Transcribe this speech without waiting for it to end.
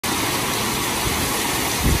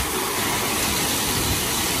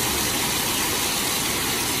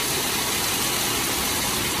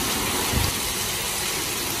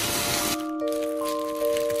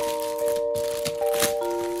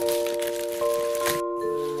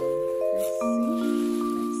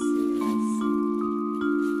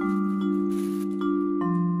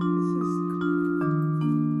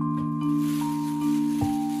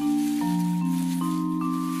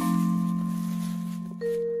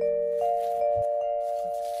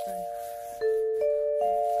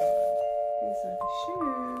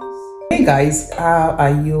Hey guys, how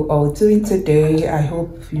are you all doing today? I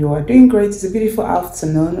hope you are doing great. It's a beautiful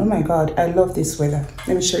afternoon. Oh my god, I love this weather.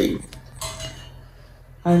 Let me show you.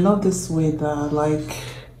 I love this weather, like,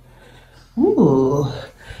 ooh.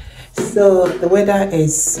 So the weather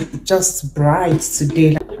is just bright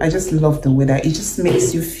today. I just love the weather. It just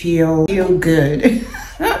makes you feel good.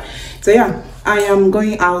 So yeah, I am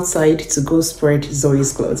going outside to go spread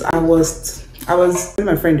Zoe's clothes. I was with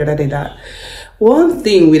my friend the other day that one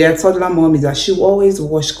thing with her toddler mom is that she will always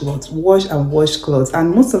wash clothes, wash and wash clothes. And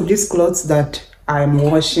most of these clothes that I'm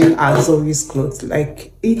washing are Zoe's clothes.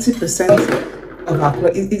 Like 80% of her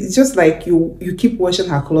clothes. It's just like you keep washing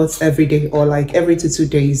her clothes every day or like every 2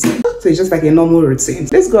 days. So it's just like a normal routine.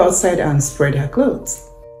 Let's go outside and spread her clothes.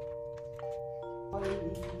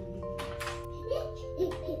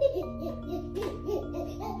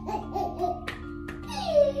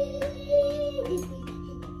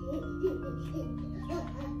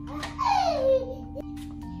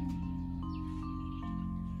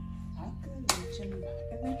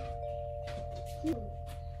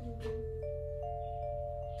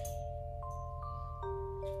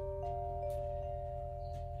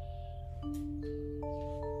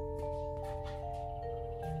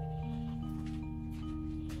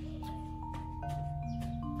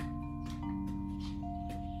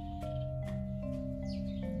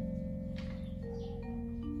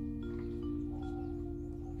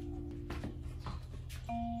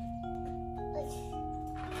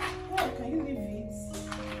 Can you leave it?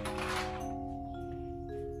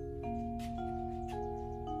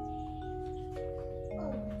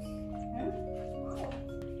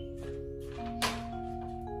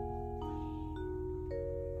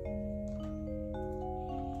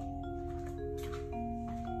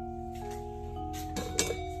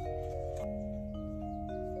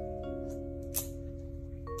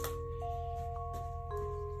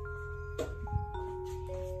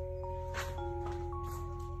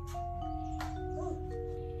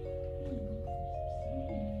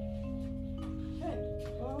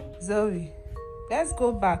 Zoe, let's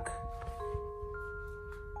go back.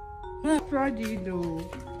 Proud you know.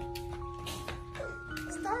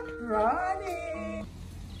 Start running.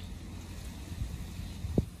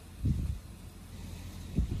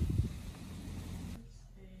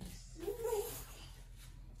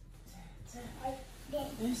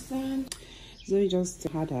 Zoe just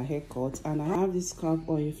had her haircut, and I have this scalp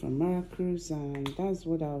oil from Maracruz, and that's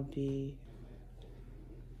what I'll be.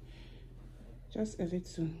 Just a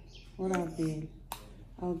little. What I'll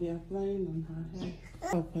be applying on her hair.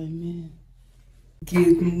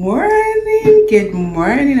 Good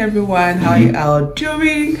morning everyone. How are you all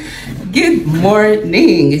doing? Good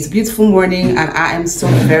morning. It's a beautiful morning, and I am so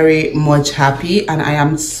very much happy, and I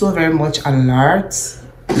am so very much alert.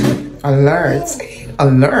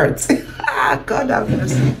 God have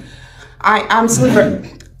mercy. I am so very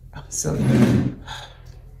sorry.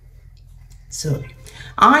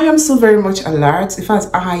 I am so very much alert. In fact,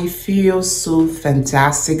 I feel so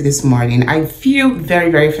fantastic this morning. I feel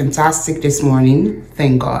very, very fantastic this morning.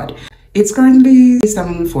 Thank God. It's currently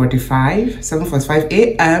 7:45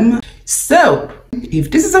 a.m. So,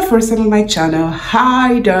 if this is the first time on my channel,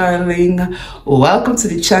 hi darling. Welcome to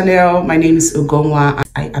the channel. My name is Ugonwa.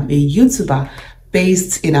 I am a YouTuber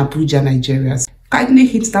based in Abuja, Nigeria. Kindly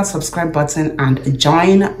hit that subscribe button and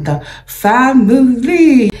join the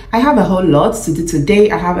family. I have a whole lot to do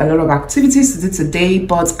today. I have a lot of activities to do today,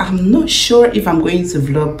 but I'm not sure if I'm going to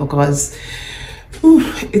vlog because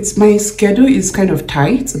it's my schedule is kind of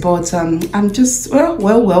tight. But I'm just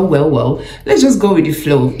well. Let's just go with the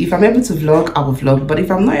flow. If I'm able to vlog, I will vlog. But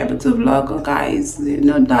if I'm not able to vlog, oh guys, you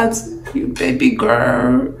know that you baby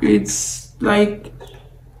girl, it's like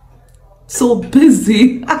so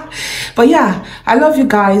busy. But yeah, I love you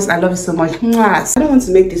guys. I love you so much. I don't want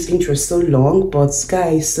to make this intro so long, but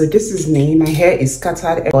guys, so this is me. My hair is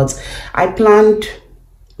scattered, but I planned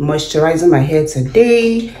moisturizing my hair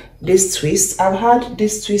today. This twist, I've had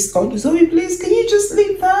this twist on. Zoe, please, can you just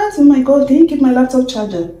leave that? Oh my god, can you keep my laptop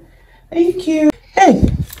charger? Thank you.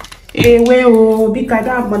 Hey, well, because I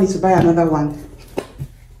don't have money to buy another one.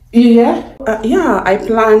 Yeah, I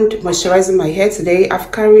planned moisturizing my hair today.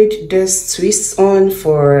 I've carried this twist on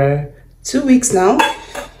for 2 weeks now,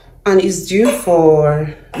 and it's due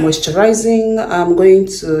for moisturizing. I'm going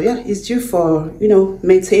to, it's due for,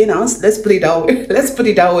 maintenance. Let's put it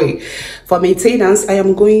that way. For maintenance, I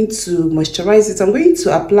am going to moisturize it. I'm going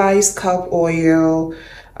to apply scalp oil.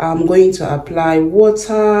 I'm going to apply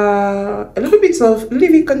water, a little bit of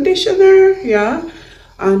leave-in conditioner,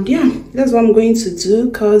 and that's what I'm going to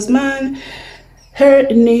do, because man, hair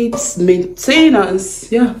needs maintenance.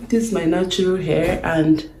 This is my natural hair,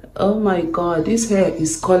 and Oh my god, this hair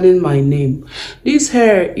is calling my name. This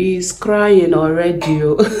hair is crying already.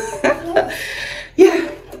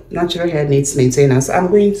 Yeah, natural hair needs maintenance. That's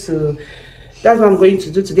what I'm going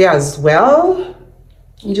to do today as well.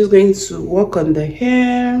 I'm just going to work on the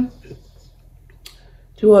hair,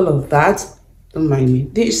 do all of that. Don't mind me.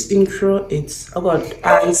 This intro, it's, oh god,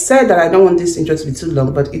 I said that I don't want this intro to be too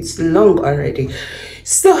long, but it's long already.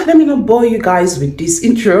 So let me not bore you guys with this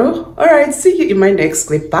intro. All right, see you in my next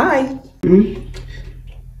clip. Bye.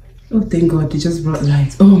 Oh, thank god, they just brought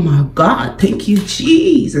lights. Oh my god, thank you,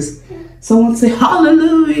 Jesus. Someone say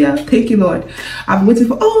hallelujah. Thank you, Lord. I'm waiting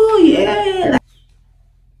for, oh yeah.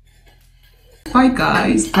 Hi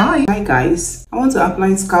guys. Hi guys. I want to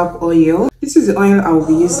apply scalp oil. This is the oil I will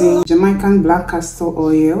be using, Jamaican black castor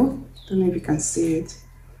oil. Don't know if you can see it.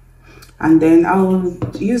 And then I will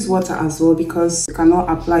use water as well because you cannot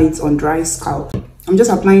apply it on dry scalp. I'm just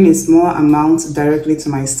applying a small amount directly to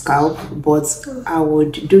my scalp, but I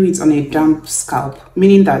would do it on a damp scalp,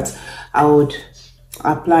 meaning that I would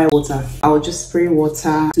apply water. I would just spray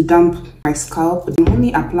water to damp my scalp. I'm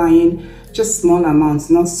only applying just small amounts,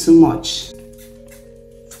 not too much.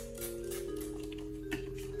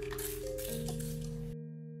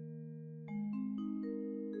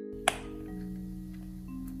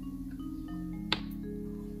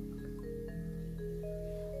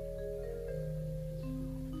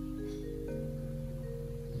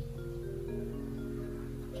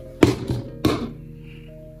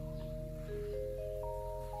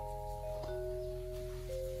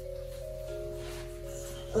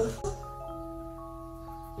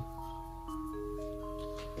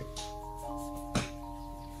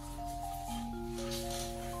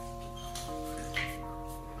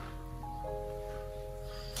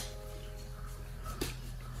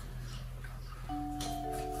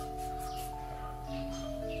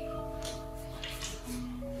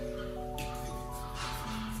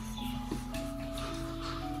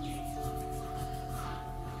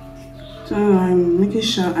 So I'm making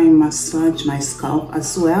sure I massage my scalp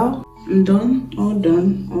as well. I'm done, all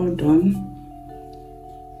done, all done.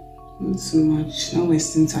 Not too much, not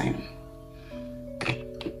wasting time.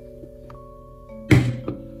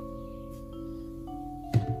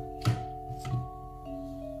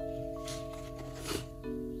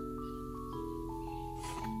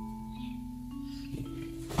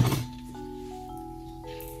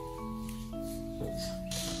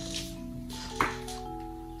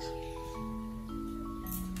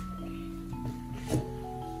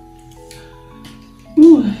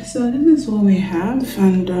 So this is what we have,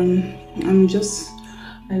 and I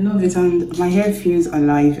love it, and my hair feels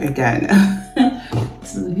alive again.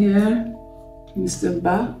 So here is the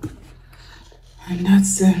back, and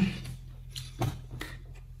that's it.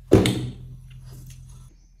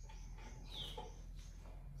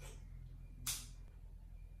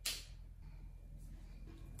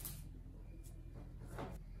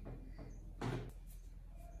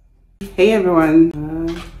 Hey everyone.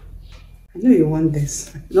 I know you want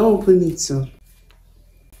this. Don't open it so.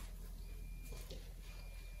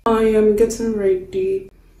 I am getting ready.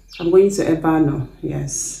 I'm going to Ebano,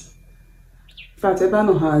 yes. In fact,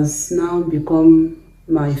 Ebano has now become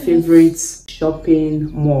my favorite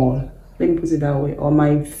shopping mall. Let me put it that way. Or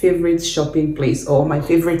my favorite shopping place, or my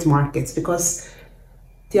favorite market, because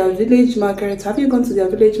their village market, have you gone to their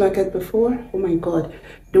village market before? Oh my god.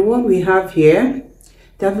 The one we have here,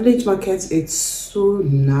 their village market, it's so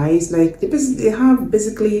nice. Like they have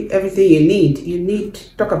basically everything you need.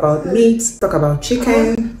 Talk about meat, talk about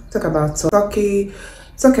chicken, talk about turkey,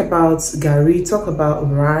 talk about gari, talk about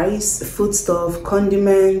rice, foodstuff,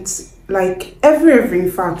 condiments, like everything.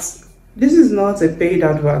 In fact, this is not a paid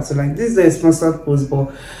advert, so like this is a sponsored post,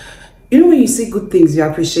 but you know, when you see good things, you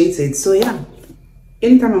appreciate it. So yeah,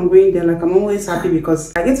 anytime I'm going there, like I'm always happy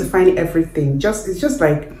because I get to find everything. It's just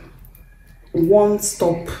like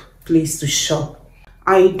one-stop place to shop.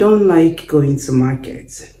 I don't like going to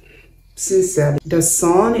market. Sincerely, the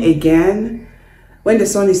sun again, when the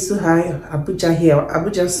sun is too high, Abuja here,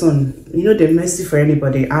 Abuja sun, you know, the mercy for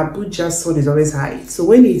anybody. Abuja sun is always high. So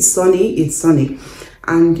when it's sunny, it's sunny.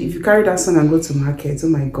 And if you carry that sun and go to market, oh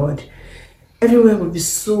my god, everywhere will be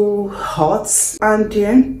so hot. And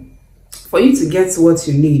then for you to get what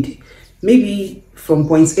you need, maybe from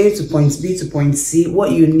point A to point B to point C,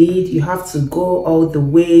 what you need, you have to go all the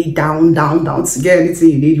way down to get anything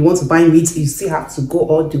you need. You want to buy meat, you still have to go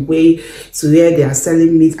all the way to where they are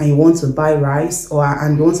selling meat, and you want to buy rice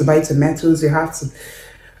and you want to buy tomatoes, you have to.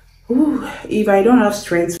 Ooh, if I don't have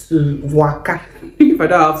strength to waka, if I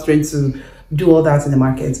don't have strength to do all that in the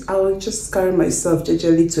market, I will just carry myself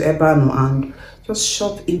jejely to Ebano and just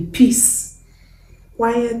shop in peace.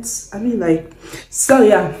 quiet. I mean, like, so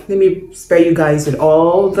yeah, let me spare you guys with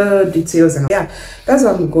all the details. And yeah, that's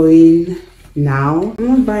where I'm going now.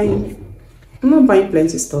 I'm not buying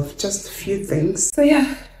plenty stuff, just a few things. So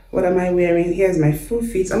yeah, what am I wearing? Here's my full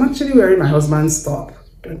fit. I'm actually wearing my husband's top.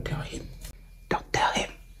 Don't tell him. Don't tell him.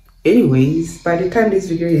 Anyways, by the time this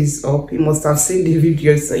video is up, you must have seen the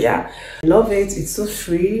video. So yeah, I love it. It's so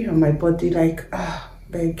free on my body, like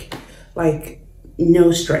like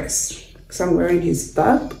no stress. So I'm wearing his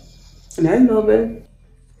top and I love it.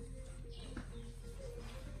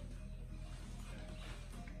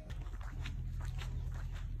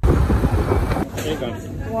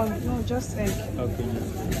 One, no, just egg. Okay.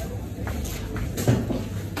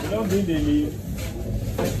 Don't bring the leaf.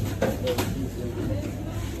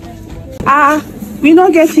 We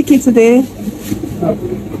don't get chicken today.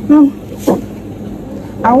 No.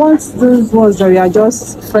 I want those ones that are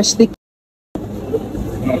just freshly.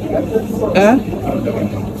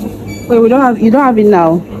 Wait, we don't have. You don't have it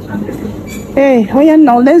now. Hey, oh yeah,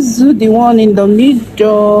 now let's do the one in the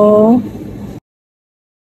middle.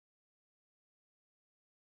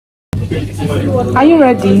 Are you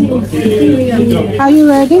ready? Are you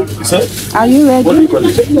ready? Are you ready?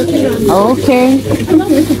 Okay.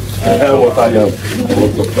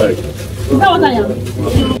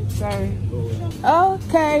 Sorry.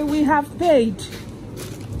 Okay, we have paid.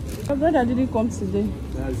 My brother didn't come today.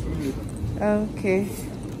 Okay.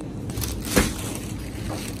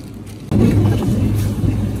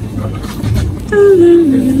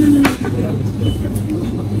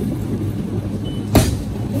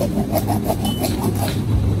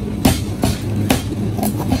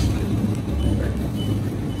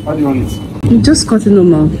 How do you want it? Just cut it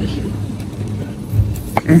normal.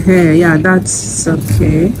 Yeah, that's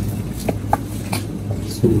okay.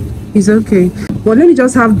 It's okay. But let me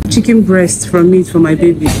just have chicken breast from it for my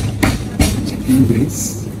baby. Chicken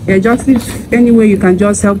breast? Yeah, just if any way you can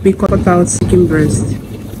just help me cut out chicken breast.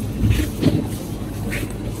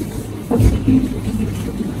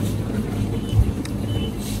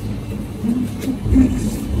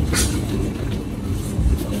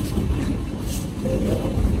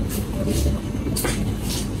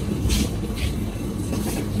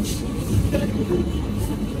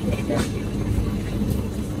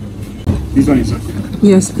 This one is okay.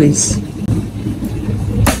 Yes, please.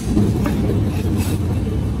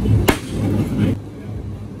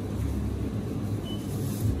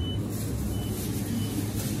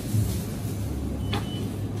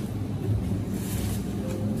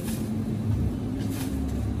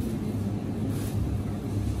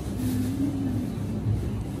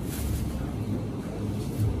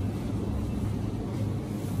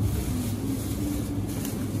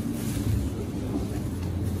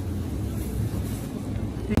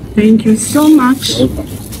 Thank you so much.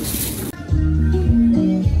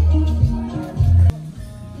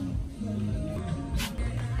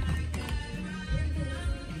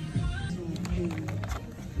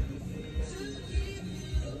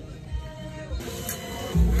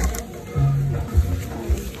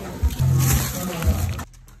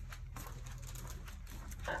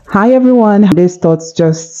 Hi everyone, these thoughts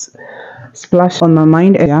just splash on my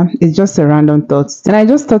mind. Yeah, it's just a random thought and I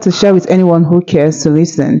just thought to share with anyone who cares to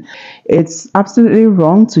listen. It's absolutely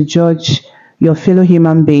wrong to judge your fellow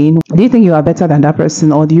human being. Do you think you are better than that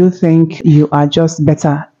person, or do you think you are just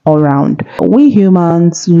better all around? We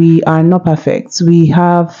humans, we are not perfect. We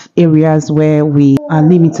have areas where we are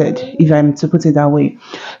limited, if I'm to put it that way.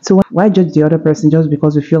 So why judge the other person just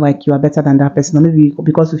because we feel like you are better than that person, or maybe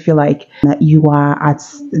because we feel like you are at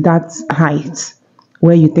that height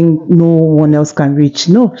where you think no one else can reach?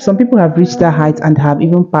 No, some people have reached that height and have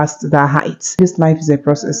even passed that height. This life is a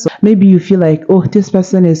process. So maybe you feel like, oh, this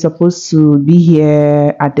person is supposed to be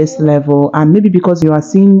here at this level, and maybe because you are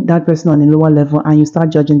seeing that person on a lower level and you start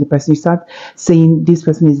judging the person, you start saying this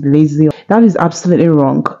person is lazy. That is absolutely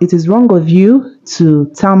wrong. It is wrong of you to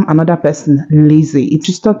term another person lazy. It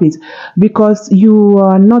should stop it, because you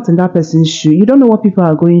are not in that person's shoe. You don't know what people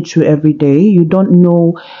are going through every day. You don't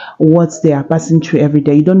know what they are passing through every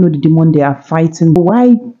day. You don't know the demon they are fighting.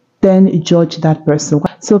 Why then judge that person?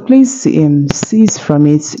 So please cease from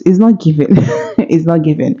it. It's not given. It's not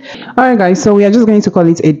given. All right guys, so we are just going to call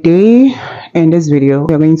it a day in this video.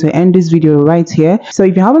 We are going to end this video right here. So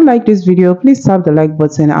if you haven't liked this video, please tap the like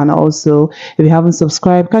button, and also if you haven't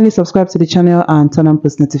subscribed, kindly subscribe to the channel and turn on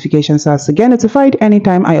post notifications so as to get notified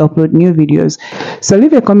anytime I upload new videos. So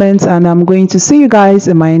leave a comment and I'm going to see you guys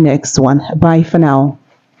in my next one. Bye for now.